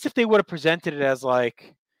 and at least if they would have presented it as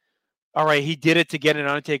like, all right, he did it to get in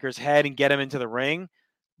Undertaker's head and get him into the ring.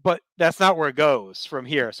 But that's not where it goes from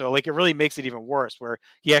here. So like it really makes it even worse where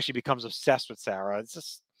he actually becomes obsessed with Sarah. It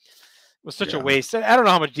was such a waste. I don't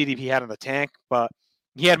know how much DDP had in the tank, but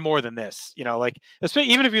he had more than this. Like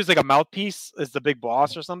even if he was like a mouthpiece as the big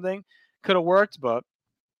boss or something, could have worked. But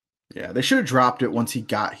yeah, they should have dropped it once he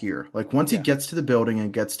got here. Like once he gets to the building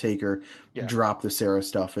and gets Taker, drop the Sarah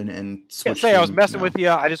stuff and switch. Say I was messing with you.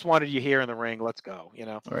 I just wanted you here in the ring. Let's go.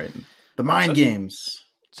 All right. The mind games.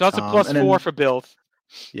 So that's a +4 for Bill.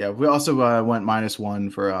 Yeah, we also went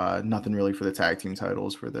 -1 for nothing really for the tag team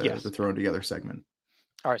titles for the thrown together segment.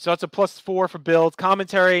 All right, so that's a +4 for Build.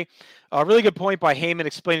 Commentary, a really good point by Heyman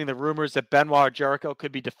explaining the rumors that Benoit or Jericho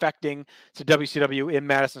could be defecting to WCW in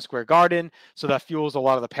Madison Square Garden. So that fuels a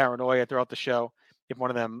lot of the paranoia throughout the show. If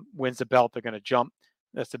one of them wins the belt, they're going to jump.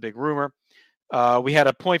 That's a big rumor. We had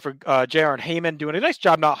a point for JR and Heyman doing a nice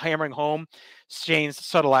job not hammering home Shane's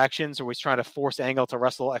subtle actions, or he's trying to force Angle to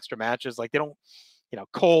wrestle extra matches. Like they don't.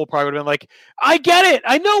 Cole probably would have been like, I get it.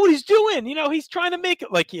 I know what he's doing. He's trying to make it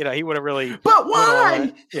like, he would have really. But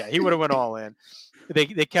why? Yeah, he would have went all in. They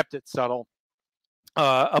kept it subtle.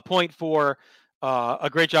 A point for a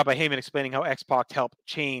great job by Heyman explaining how X-Pac helped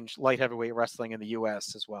change light heavyweight wrestling in the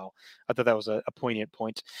U.S. as well. I thought that was a poignant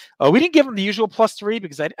point. We didn't give them the usual +3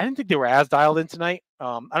 because I didn't think they were as dialed in tonight. I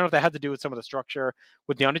don't know if that had to do with some of the structure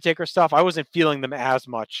with the Undertaker stuff. I wasn't feeling them as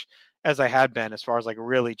much as I had been as far as like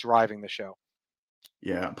really driving the show.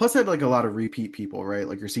 Yeah. Plus, they had like a lot of repeat people, right?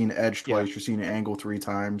 Like you're seeing Edge twice, you're seeing Angle 3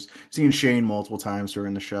 times, seeing Shane multiple times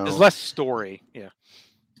during the show. There's less story. Yeah.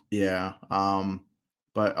 Yeah.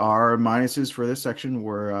 But our minuses for this section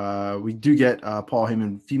were we do get Paul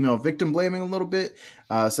Heyman female victim blaming a little bit.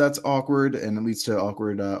 So that's awkward, and it leads to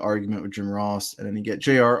awkward argument with Jim Ross. And then you get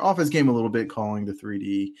JR off his game a little bit, calling the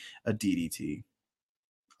 3D a DDT.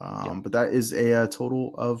 But that is a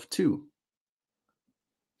total of 2.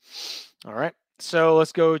 All right. So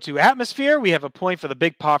let's go to atmosphere. We have a point for the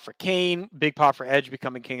big pop for Kane, big pop for Edge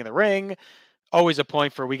becoming King of the Ring. Always a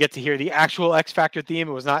point for we get to hear the actual X Factor theme.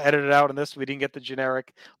 It was not edited out in this. We didn't get the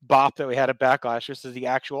generic bop that we had at Backlash. This is the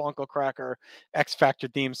actual Uncle Cracker X Factor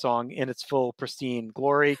theme song in its full pristine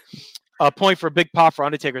glory. A point for big pop for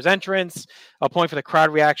Undertaker's entrance. A point for the crowd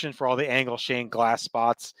reaction for all the Angle Shane glass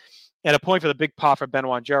spots. And a point for the big pop for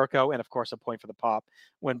Benoit and Jericho. And of course, a point for the pop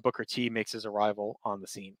when Booker T makes his arrival on the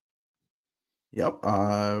scene. Yep.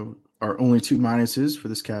 Our only 2 minuses for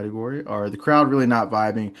this category are the crowd really not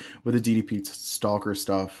vibing with the DDP stalker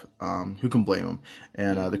stuff. Who can blame them?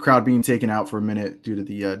 And the crowd being taken out for a minute due to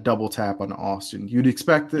the double tap on Austin. You'd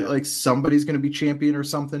expect that like somebody's going to be champion or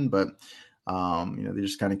something, but they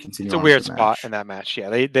just kind of continue. It's a weird spot in that match. Yeah,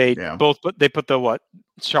 they put the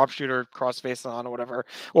sharpshooter crossface on or whatever,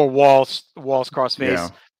 or Walls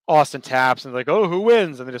crossface Austin taps and like, oh, who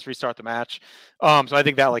wins? And they just restart the match. So I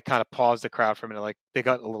think that like kind of paused the crowd for a minute. Like they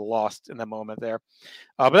got a little lost in that moment there.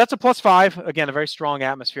 But that's a +5. Again, a very strong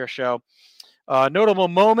atmosphere show. Notable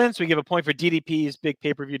moments, we give a point for DDP's big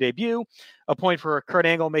pay-per-view debut, a point for Kurt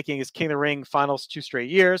Angle making his King of the Ring finals 2 straight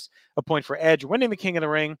years, a point for Edge winning the King of the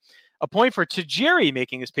Ring, a point for Tajiri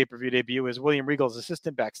making his pay-per-view debut as William Regal's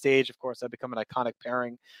assistant backstage. Of course, that become an iconic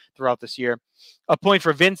pairing throughout this year. A point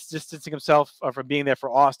for Vince distancing himself from being there for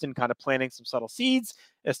Austin, kind of planting some subtle seeds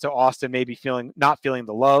as to Austin maybe not feeling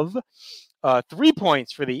the love. 3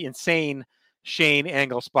 points for the insane Shane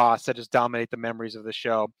Angle spots that just dominate the memories of the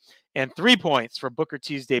show. And 3 points for Booker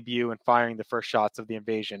T's debut and firing the first shots of the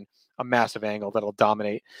invasion, a massive angle that'll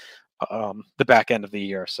dominate the back end of the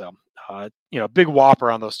year. So, big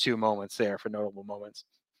whopper on those 2 moments there for notable moments.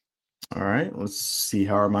 All right, let's see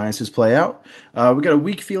how our minuses play out. We got a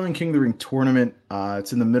weak feeling King of the Ring tournament.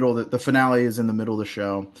 It's in the middle. The finale is in the middle of the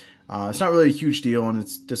show. It's not really a huge deal, and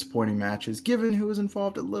it's disappointing matches given who was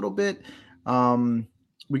involved a little bit.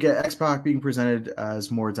 We get X-Pac being presented as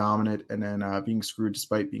more dominant and then being screwed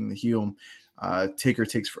despite being the heel. Taker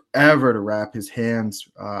takes forever to wrap his hands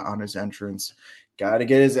on his entrance. Got to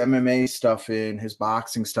get his MMA stuff in, his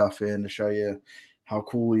boxing stuff in to show you how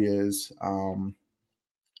cool he is.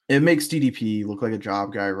 It makes DDP look like a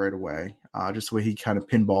job guy right away, just the way he kind of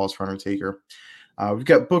pinballs for Undertaker. We've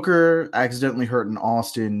got Booker accidentally hurting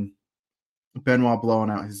Austin, Benoit blowing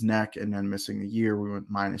out his neck and then missing the year. We went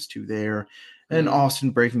 -2 there. And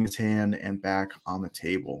Austin breaking his hand and back on the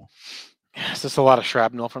table. It's just a lot of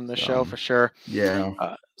shrapnel from this show for sure.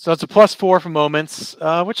 Yeah. So it's a +4 for moments,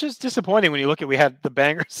 which is disappointing when you look at we had the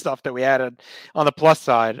banger stuff that we added on the plus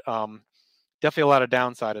side. Definitely a lot of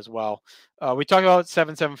downside as well. We talked about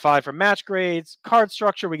 7.75 for match grades. Card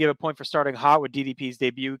structure, we give a point for starting hot with DDP's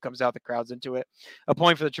debut. Comes out, the crowd's into it. A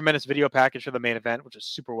point for the tremendous video package for the main event, which is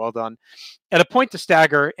super well done. And a point to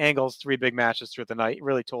stagger Angle's 3 big matches throughout the night. It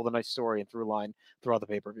really told a nice story and through line throughout the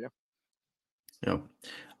pay-per-view. Yep.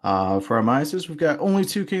 For our minuses, we've got only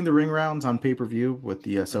 2 King of the Ring rounds on pay-per-view with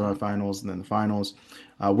the semifinals and then the finals.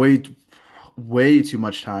 Way too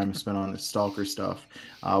much time spent on the Stalker stuff.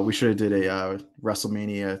 We should have did a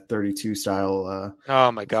WrestleMania 32 style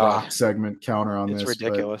oh my god segment counter on this. It's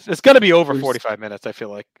ridiculous. It's going to be over 45 minutes, I feel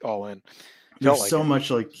like, all in. There's so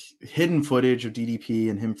much like hidden footage of DDP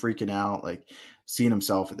and him freaking out, like seeing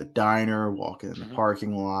himself at the diner, walking in the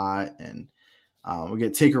parking lot, and we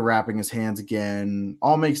get Taker wrapping his hands again.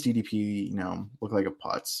 All makes DDP, look like a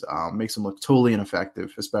putz. Makes him look totally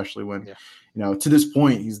ineffective, especially when, to this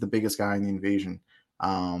point, he's the biggest guy in the invasion.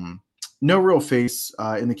 No real face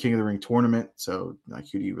in the King of the Ring tournament. So, like,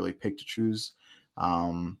 who do you really pick to choose?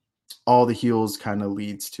 All the heels kind of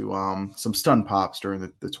leads to some stun pops during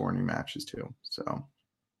the tourney matches too. So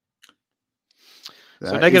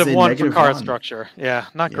 -1 for card structure. Yeah,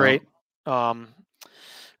 not great.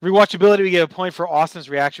 Rewatchability, we get a point for Austin's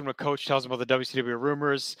reaction when Coach tells him about the WCW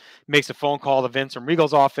rumors, makes a phone call to Vince from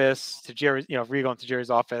Regal's office to Jerry, Regal and to Jerry's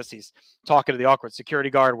office. He's talking to the awkward security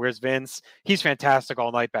guard. Where's Vince? He's fantastic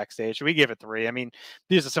all night backstage. So we give it 3. I mean,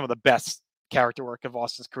 these are some of the best character work of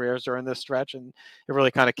Austin's careers during this stretch, and it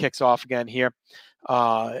really kind of kicks off again here.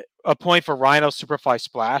 A point for Rhino's Superfly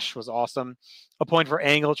Splash was awesome. A point for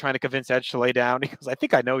Angle trying to convince Edge to lay down. He goes, I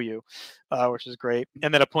think I know you, which is great.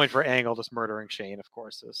 And then a point for Angle just murdering Shane, of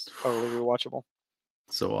course, is totally rewatchable.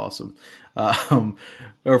 So awesome.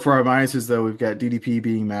 Or for our minuses, though, we've got DDP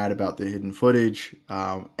being mad about the hidden footage.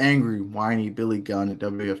 Angry, whiny Billy Gunn at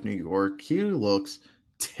WF New York. He looks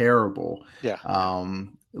terrible. Yeah.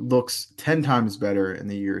 Looks 10 times better in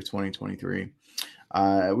the year 2023.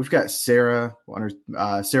 We've got Sarah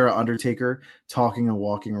Undertaker talking and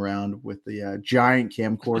walking around with the giant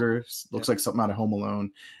camcorder. Looks like something out of Home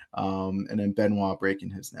Alone. And then Benoit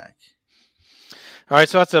breaking his neck. All right,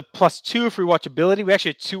 so that's a +2 for rewatchability. We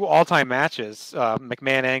actually had 2 all-time matches,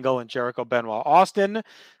 McMahon Angle and Jericho Benoit Austin.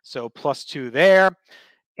 So +2 there.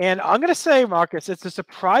 And I'm going to say, Marcus, it's a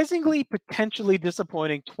surprisingly potentially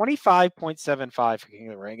disappointing 25.75 for King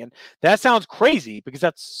of the Ring. And that sounds crazy because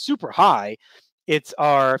that's super high. It's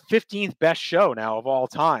our 15th best show now of all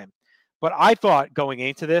time. But I thought going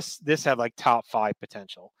into this had like top 5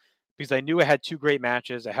 potential because I knew it had 2 great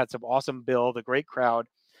matches. It had some awesome build, a great crowd.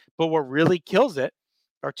 But what really kills it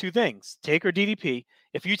are 2 things, Taker DDP.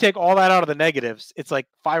 If you take all that out of the negatives, it's like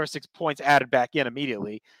 5 or 6 points added back in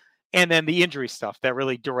immediately. And then the injury stuff that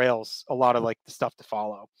really derails a lot of like the stuff to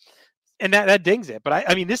follow. And that dings it. But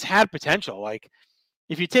I mean, this had potential. Like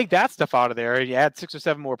if you take that stuff out of there and you add 6 or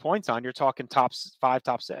 7 more points on, you're talking top 5,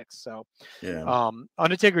 top 6. So yeah.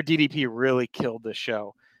 Undertaker DDP really killed the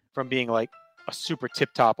show from being like a super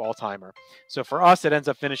tip-top all-timer. So for us, it ends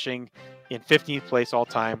up finishing in 15th place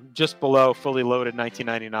all-time, just below Fully Loaded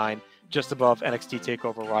 1999, just above NXT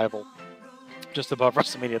TakeOver Rival, just above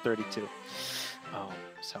WrestleMania 32.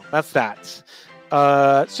 So that's that.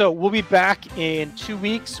 So we'll be back in 2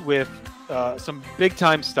 weeks with some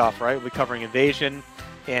big-time stuff, right? We'll be covering Invasion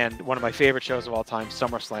and one of my favorite shows of all time,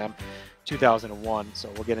 SummerSlam 2001. So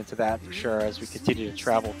we'll get into that for sure as we continue to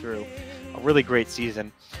travel through a really great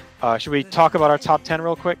season. Should we talk about our top 10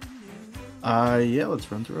 real quick? Yeah,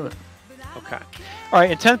 let's run through it. Okay. All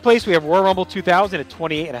right. In 10th place, we have Royal Rumble 2000 at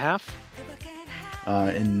 28.5.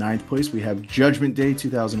 In 9th place, we have Judgment Day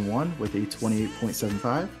 2001 with a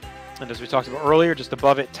 28.75. And as we talked about earlier, just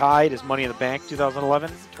above it, tied, is Money in the Bank 2011,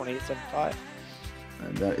 28.75.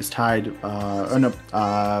 And that is tied. We have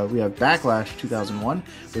Backlash 2001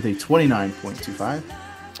 with a 29.25.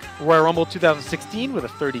 Royal Rumble 2016 with a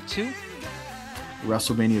 32.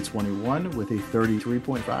 WrestleMania 21 with a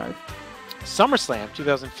 33.5. SummerSlam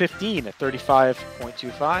 2015 at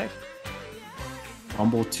 35.25.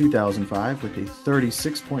 Rumble 2005 with a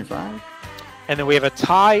 36.5. And then we have a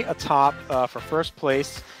tie atop for first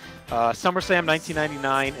place. SummerSlam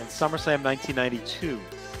 1999 and SummerSlam 1992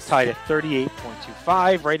 tied at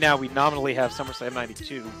 38.25. Right now, we nominally have SummerSlam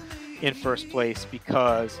 92 in first place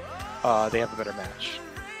because they have the better match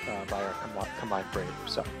by our combined grade.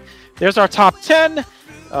 So there's our top 10.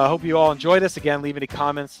 Hope you all enjoy this. Again, leave any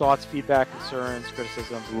comments, thoughts, feedback, concerns,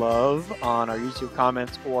 criticisms, love on our YouTube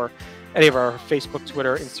comments or any of our Facebook,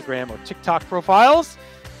 Twitter, Instagram, or TikTok profiles.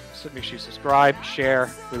 So make sure you subscribe, share.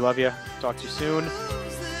 We love you. Talk to you soon.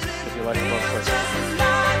 If you like the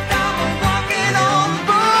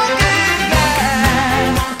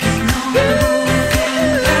book,